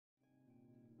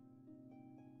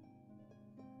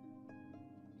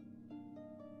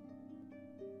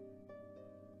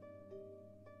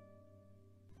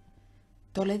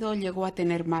Toledo llegó a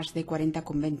tener más de 40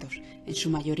 conventos, en su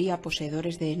mayoría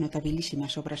poseedores de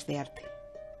notabilísimas obras de arte.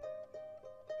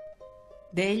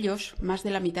 De ellos, más de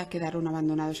la mitad quedaron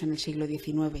abandonados en el siglo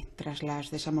XIX, tras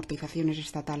las desamortizaciones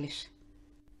estatales.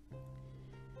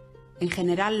 En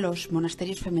general, los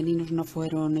monasterios femeninos no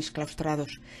fueron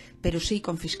exclaustrados, pero sí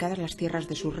confiscadas las tierras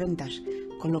de sus rentas,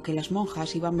 con lo que las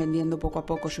monjas iban vendiendo poco a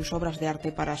poco sus obras de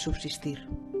arte para subsistir.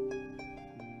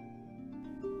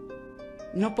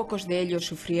 No pocos de ellos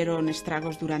sufrieron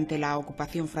estragos durante la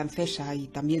ocupación francesa y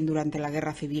también durante la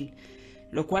Guerra Civil,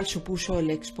 lo cual supuso el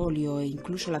expolio e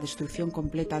incluso la destrucción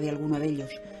completa de alguno de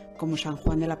ellos, como San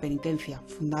Juan de la Penitencia,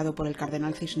 fundado por el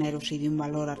cardenal Cisneros y de un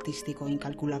valor artístico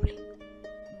incalculable.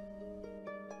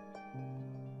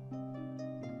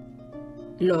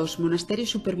 Los monasterios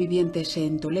supervivientes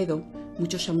en Toledo,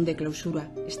 muchos aún de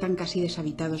clausura, están casi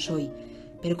deshabitados hoy,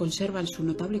 pero conservan su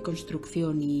notable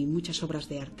construcción y muchas obras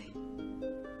de arte.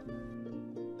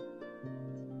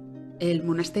 El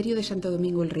monasterio de Santo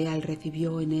Domingo el Real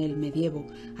recibió en el medievo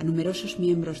a numerosos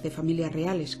miembros de familias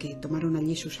reales que tomaron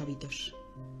allí sus hábitos.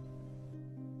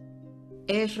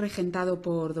 Es regentado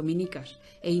por dominicas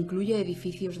e incluye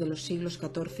edificios de los siglos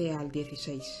XIV al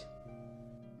XVI.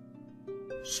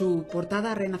 Su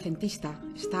portada renacentista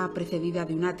está precedida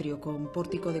de un atrio con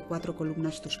pórtico de 4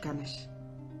 columnas toscanas.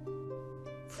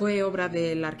 Fue obra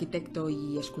del arquitecto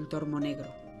y escultor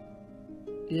Monegro.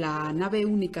 La nave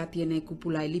única tiene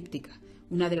cúpula elíptica,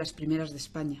 una de las primeras de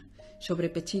España, sobre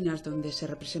pechinas donde se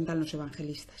representan los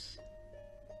evangelistas.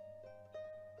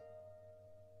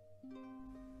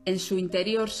 En su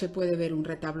interior se puede ver un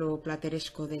retablo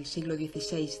plateresco del siglo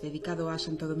XVI dedicado a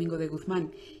Santo Domingo de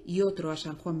Guzmán y otro a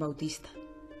San Juan Bautista.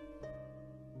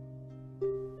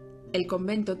 El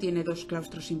convento tiene 2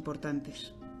 claustros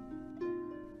importantes.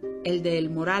 El del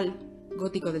Moral,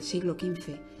 gótico del siglo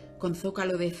XV, con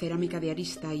zócalo de cerámica de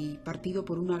arista y partido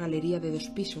por una galería de 2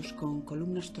 pisos con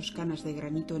columnas toscanas de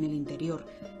granito en el interior,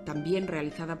 también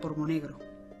realizada por Monegro.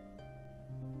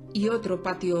 Y otro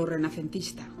patio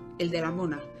renacentista, el de la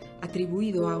Mona,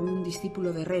 atribuido a un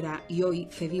discípulo de Herrera y hoy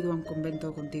cedido a un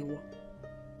convento contiguo.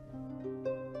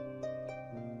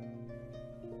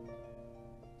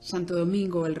 Santo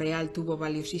Domingo el Real tuvo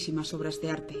valiosísimas obras de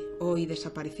arte, hoy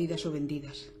desaparecidas o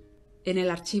vendidas. En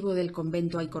el archivo del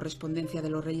convento hay correspondencia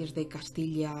de los reyes de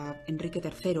Castilla Enrique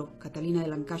III, Catalina de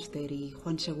Lancaster y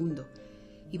Juan II,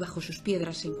 y bajo sus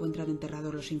piedras se encuentran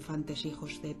enterrados los infantes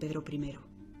hijos de Pedro I.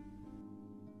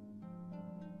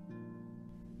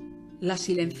 La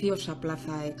silenciosa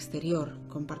plaza exterior,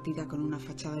 compartida con una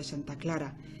fachada de Santa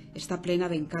Clara, está plena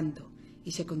de encanto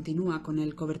y se continúa con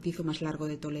el cobertizo más largo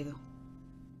de Toledo.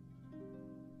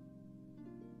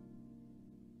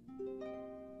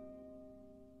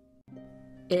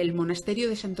 El monasterio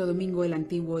de Santo Domingo el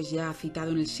Antiguo es ya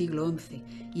citado en el siglo XI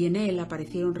y en él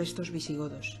aparecieron restos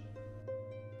visigodos.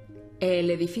 El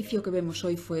edificio que vemos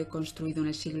hoy fue construido en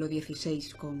el siglo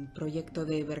XVI con proyecto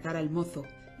de Vergara el Mozo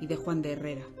y de Juan de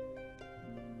Herrera.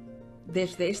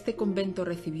 Desde este convento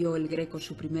recibió el Greco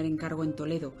su primer encargo en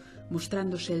Toledo,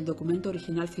 mostrándose el documento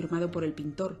original firmado por el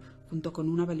pintor junto con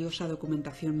una valiosa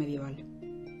documentación medieval.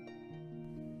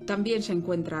 También se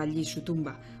encuentra allí su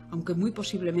tumba, aunque muy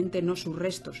posiblemente no sus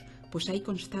restos, pues hay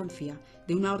constancia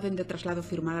de una orden de traslado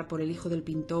firmada por el hijo del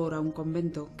pintor a un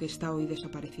convento que está hoy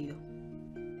desaparecido.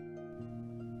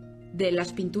 De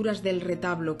las pinturas del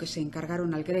retablo que se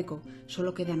encargaron al Greco,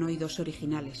 solo quedan hoy 2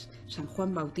 originales, San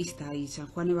Juan Bautista y San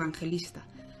Juan Evangelista,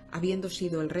 habiendo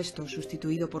sido el resto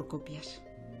sustituido por copias.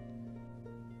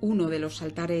 Uno de los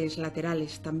altares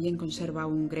laterales también conserva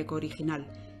un Greco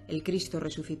original, el Cristo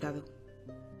resucitado.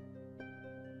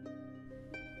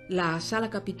 La sala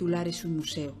capitular es un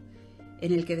museo,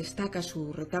 en el que destaca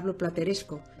su retablo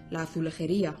plateresco, la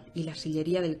azulejería y la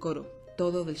sillería del coro,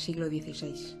 todo del siglo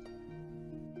XVI.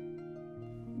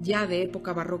 Ya de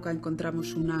época barroca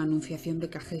encontramos una Anunciación de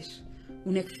Cajés,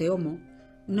 un Ecceomo,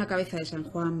 una cabeza de San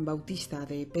Juan Bautista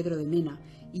de Pedro de Mena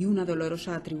y una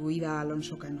dolorosa atribuida a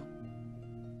Alonso Cano.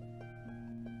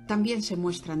 También se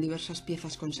muestran diversas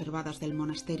piezas conservadas del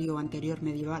monasterio anterior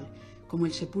medieval, como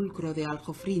el sepulcro de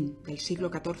Aljofrín del siglo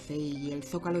XIV y el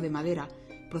zócalo de madera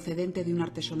procedente de un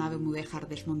artesonado mudéjar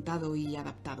desmontado y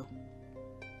adaptado.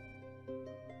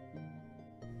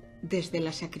 Desde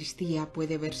la sacristía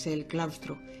puede verse el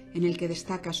claustro, en el que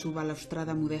destaca su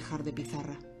balaustrada mudéjar de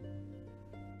pizarra.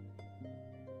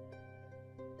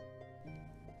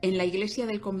 En la iglesia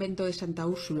del convento de Santa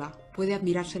Úrsula puede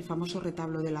admirarse el famoso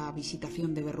retablo de la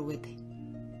Visitación de Berruguete.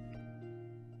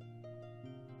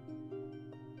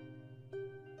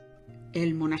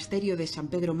 El monasterio de San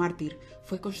Pedro Mártir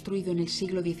fue construido en el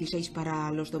siglo XVI para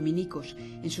los dominicos,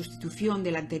 en sustitución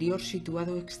del anterior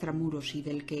situado extramuros y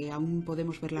del que aún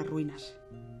podemos ver las ruinas.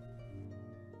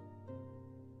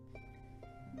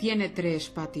 Tiene 3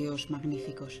 patios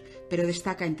magníficos, pero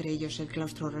destaca entre ellos el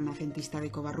claustro renacentista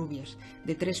de Covarrubias,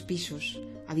 de 3 pisos,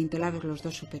 adintelados los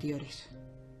 2 superiores.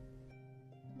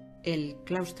 El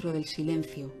claustro del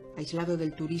silencio, aislado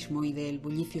del turismo y del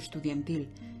bullicio estudiantil,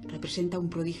 representa un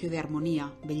prodigio de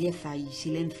armonía, belleza y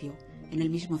silencio en el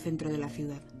mismo centro de la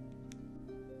ciudad.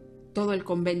 Todo el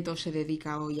convento se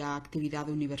dedica hoy a actividad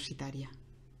universitaria.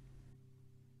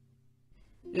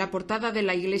 La portada de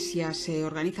la iglesia se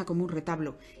organiza como un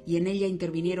retablo y en ella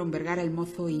intervinieron Vergara el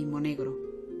Mozo y Monegro.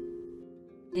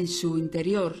 En su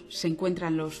interior se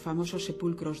encuentran los famosos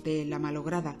sepulcros de la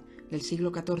Malograda del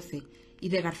siglo XIV y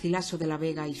de Garcilaso de la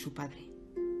Vega y su padre.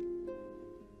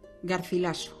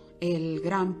 Garcilaso, el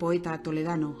gran poeta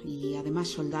toledano y además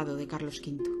soldado de Carlos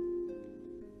V.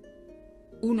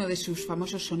 Uno de sus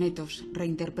famosos sonetos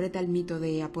reinterpreta el mito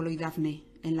de Apolo y Dafne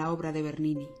en la obra de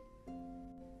Bernini.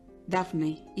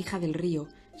 Dafne, hija del río,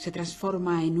 se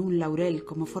transforma en un laurel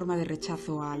como forma de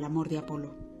rechazo al amor de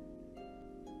Apolo.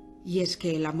 Y es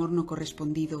que el amor no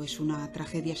correspondido es una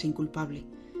tragedia sin culpable,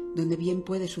 donde bien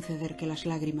puede suceder que las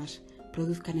lágrimas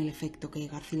produzcan el efecto que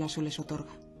Garcilaso les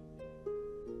otorga.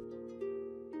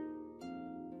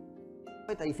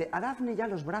 Dice, a Dafne ya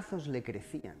los brazos le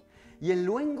crecían, y en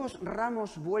luengos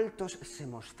ramos vueltos se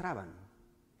mostraban.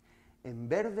 En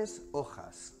verdes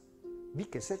hojas vi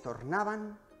que se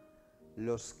tornaban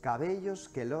los cabellos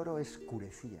que el oro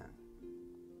escurecían.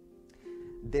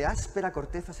 De áspera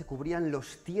corteza se cubrían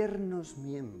los tiernos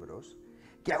miembros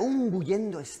que aún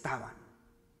bullendo estaban.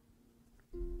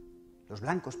 Los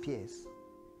blancos pies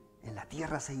en la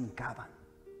tierra se hincaban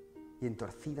y en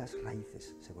torcidas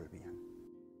raíces se volvían.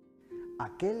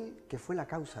 Aquel que fue la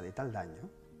causa de tal daño,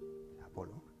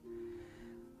 Apolo,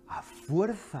 a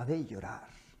fuerza de llorar,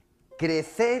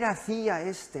 crecer hacía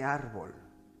este árbol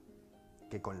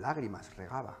que con lágrimas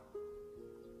regaba.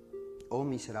 Oh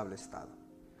miserable estado,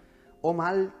 oh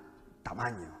mal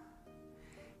tamaño,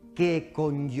 que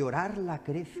con llorarla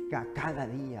crezca cada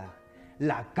día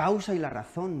la causa y la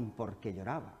razón por que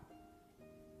lloraba.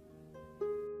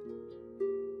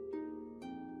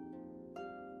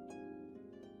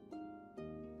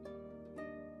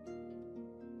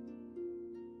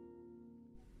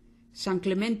 San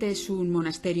Clemente es un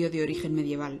monasterio de origen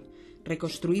medieval,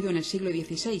 reconstruido en el siglo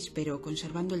XVI, pero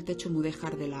conservando el techo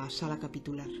mudéjar de la sala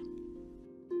capitular.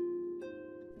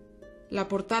 La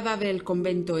portada del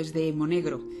convento es de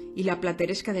Monegro y la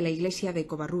plateresca de la iglesia de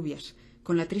Covarrubias,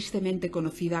 con la tristemente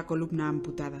conocida columna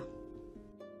amputada.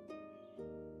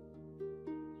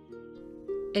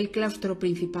 El claustro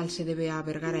principal se debe a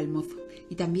Vergara el Mozo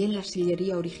y también la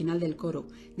sillería original del coro,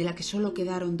 de la que solo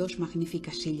quedaron 2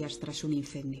 magníficas sillas tras un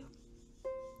incendio.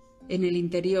 En el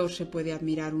interior se puede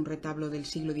admirar un retablo del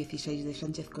siglo XVI de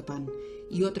Sánchez Cotán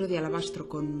y otro de alabastro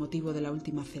con motivo de la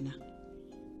Última Cena.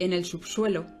 En el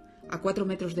subsuelo, a 4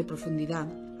 metros de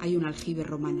profundidad, hay un aljibe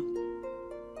romano.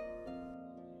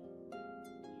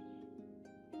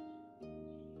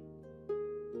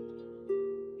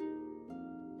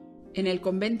 En el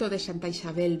convento de Santa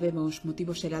Isabel vemos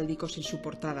motivos heráldicos en su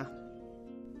portada.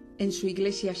 En su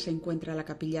iglesia se encuentra la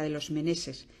capilla de los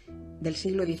Meneses, del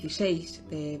siglo XVI,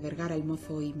 de Vergara el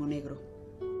Mozo y Monegro.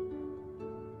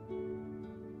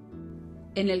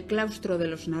 En el claustro de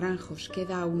los Naranjos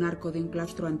queda un arco de un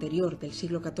claustro anterior, del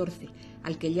siglo XIV,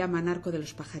 al que llaman Arco de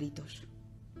los Pajaritos.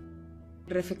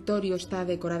 El refectorio está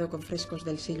decorado con frescos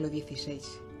del siglo XVI.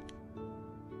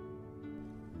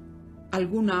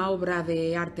 Alguna obra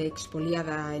de arte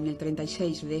expoliada en el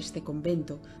 36 de este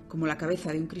convento, como la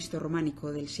cabeza de un Cristo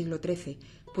románico del siglo XIII,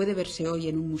 puede verse hoy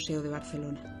en un museo de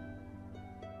Barcelona.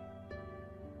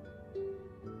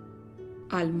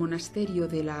 Al monasterio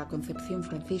de la Concepción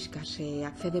Francisca se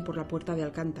accede por la puerta de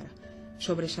Alcántara,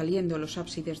 sobresaliendo los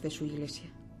ábsides de su iglesia.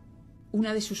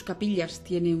 Una de sus capillas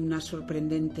tiene una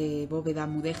sorprendente bóveda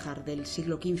mudéjar del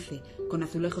siglo XV con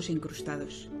azulejos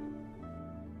incrustados.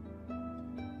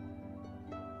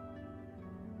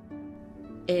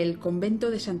 El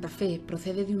convento de Santa Fe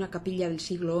procede de una capilla del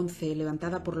siglo XI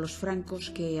levantada por los francos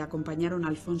que acompañaron a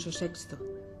Alfonso VI.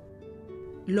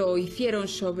 Lo hicieron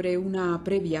sobre una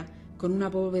previa con una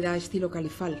bóveda estilo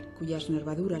califal, cuyas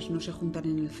nervaduras no se juntan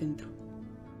en el centro.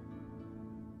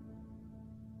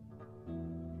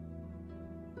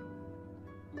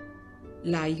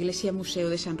 La iglesia museo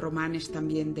de San Román es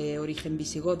también de origen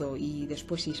visigodo y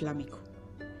después islámico.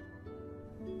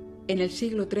 En el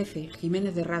siglo XIII,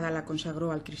 Jiménez de Rada la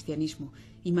consagró al cristianismo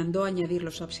y mandó añadir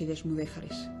los ábsides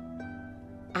mudéjares.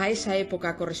 A esa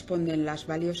época corresponden las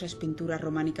valiosas pinturas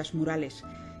románicas murales,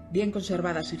 bien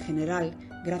conservadas en general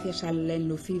gracias al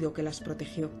enlucido que las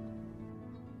protegió.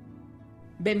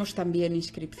 Vemos también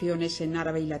inscripciones en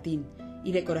árabe y latín,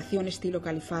 y decoración estilo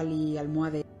califal y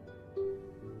almohade.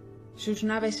 Sus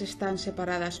naves están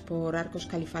separadas por arcos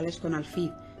califales con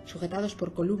alfid, sujetados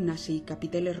por columnas y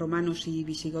capiteles romanos y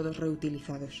visigodos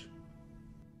reutilizados.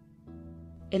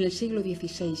 En el siglo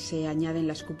XVI se añaden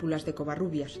las cúpulas de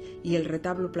Covarrubias y el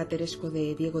retablo plateresco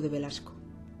de Diego de Velasco.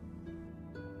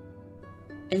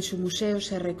 En su museo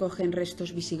se recogen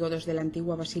restos visigodos de la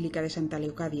antigua Basílica de Santa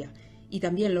Leocadia y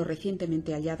también los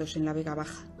recientemente hallados en la Vega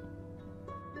Baja.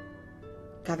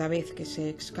 Cada vez que se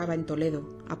excava en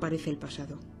Toledo aparece el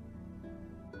pasado.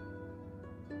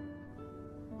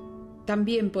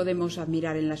 También podemos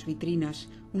admirar en las vitrinas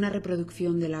una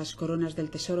reproducción de las coronas del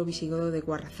tesoro visigodo de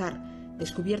Guarrazar,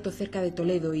 descubierto cerca de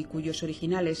Toledo y cuyos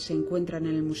originales se encuentran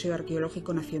en el Museo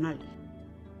Arqueológico Nacional.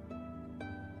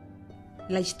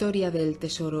 La historia del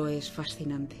tesoro es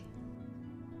fascinante.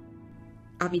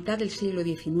 A mitad del siglo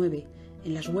XIX,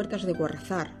 en las huertas de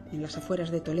Guarrazar, en las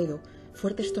afueras de Toledo,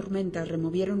 fuertes tormentas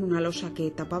removieron una losa que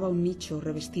tapaba un nicho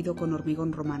revestido con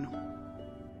hormigón romano.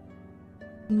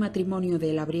 Un matrimonio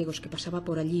de labriegos que pasaba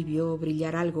por allí vio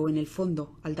brillar algo en el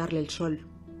fondo al darle el sol.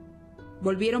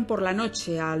 Volvieron por la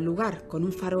noche al lugar con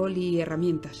un farol y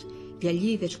herramientas, y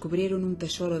allí descubrieron un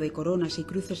tesoro de coronas y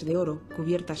cruces de oro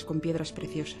cubiertas con piedras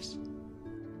preciosas.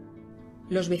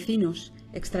 Los vecinos,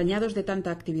 extrañados de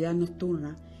tanta actividad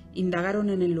nocturna, indagaron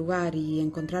en el lugar y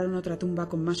encontraron otra tumba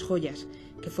con más joyas,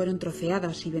 que fueron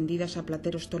troceadas y vendidas a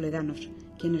plateros toledanos,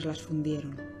 quienes las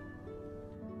fundieron.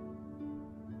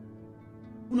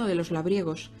 Uno de los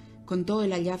labriegos contó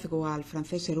el hallazgo al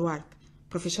francés Herouard,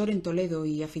 profesor en Toledo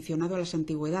y aficionado a las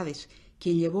antigüedades,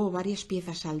 quien llevó varias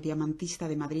piezas al diamantista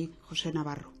de Madrid, José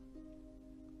Navarro.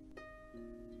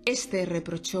 Este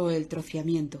reprochó el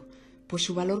troceamiento, pues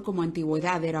su valor como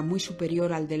antigüedad era muy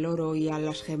superior al del oro y a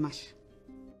las gemas.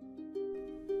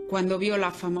 Cuando vio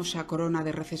la famosa corona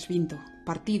de Recesvinto,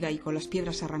 partida y con las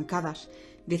piedras arrancadas,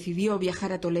 decidió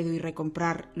viajar a Toledo y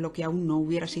recomprar lo que aún no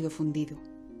hubiera sido fundido.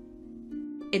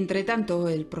 Entretanto,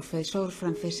 el profesor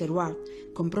francés Herouard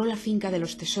compró la finca de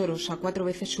los tesoros a 4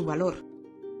 veces su valor.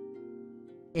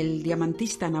 El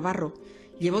diamantista Navarro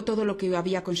llevó todo lo que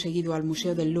había conseguido al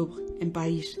Museo del Louvre, en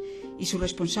París, y su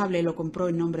responsable lo compró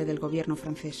en nombre del gobierno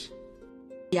francés.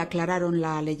 Y aclararon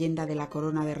la leyenda de la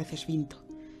corona de Recesvinto,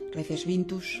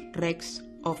 Recesvintus Rex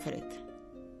Offeret.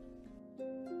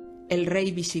 El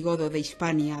rey visigodo de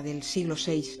Hispania del siglo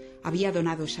VI había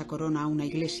donado esa corona a una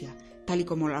iglesia, tal y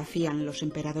como lo hacían los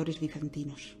emperadores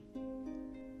bizantinos.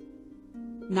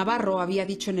 Navarro había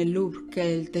dicho en el Louvre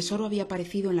que el tesoro había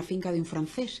aparecido en la finca de un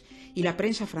francés, y la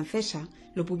prensa francesa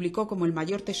lo publicó como el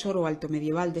mayor tesoro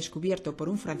altomedieval descubierto por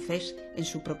un francés en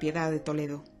su propiedad de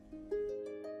Toledo.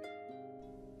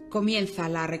 Comienza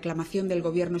la reclamación del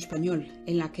gobierno español,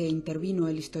 en la que intervino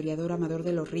el historiador Amador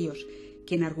de los Ríos,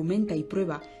 quien argumenta y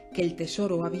prueba que el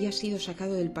tesoro había sido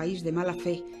sacado del país de mala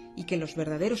fe y que los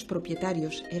verdaderos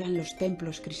propietarios eran los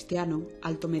templos cristiano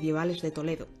altomedievales de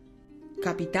Toledo,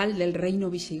 capital del reino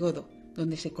visigodo,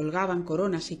 donde se colgaban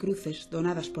coronas y cruces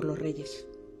donadas por los reyes.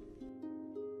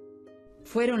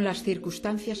 Fueron las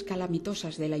circunstancias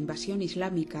calamitosas de la invasión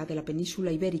islámica de la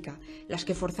península ibérica las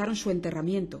que forzaron su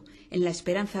enterramiento, en la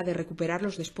esperanza de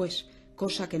recuperarlos después,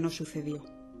 cosa que no sucedió.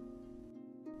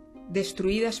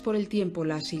 Destruidas por el tiempo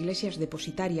las iglesias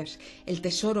depositarias, el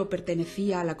tesoro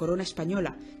pertenecía a la corona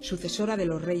española, sucesora de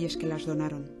los reyes que las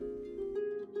donaron.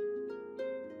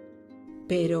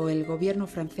 Pero el gobierno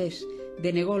francés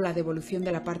denegó la devolución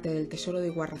de la parte del tesoro de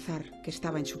Guarrazar que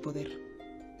estaba en su poder.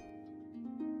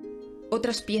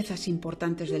 Otras piezas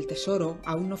importantes del tesoro,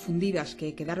 aún no fundidas,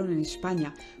 que quedaron en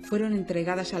España, fueron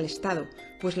entregadas al Estado,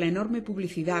 pues la enorme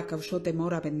publicidad causó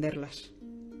temor a venderlas.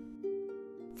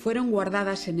 Fueron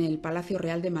guardadas en el Palacio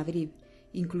Real de Madrid,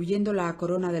 incluyendo la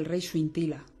corona del rey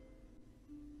Suintila.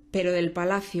 Pero del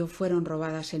palacio fueron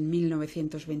robadas en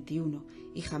 1921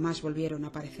 y jamás volvieron a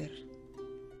aparecer.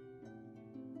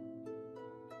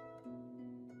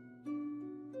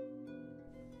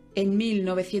 En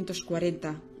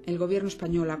 1940, el gobierno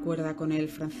español acuerda con el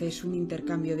francés un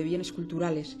intercambio de bienes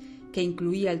culturales que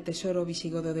incluía el tesoro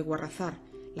visigodo de Guarrazar,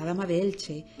 la Dama de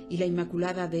Elche y la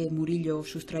Inmaculada de Murillo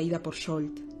sustraída por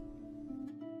Solt.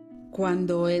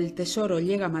 Cuando el tesoro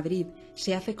llega a Madrid,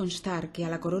 se hace constar que a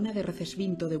la corona de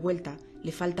Recesvinto de vuelta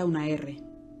le falta una R.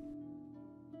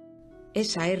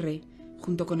 Esa R,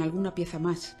 junto con alguna pieza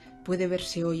más, puede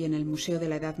verse hoy en el Museo de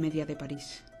la Edad Media de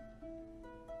París.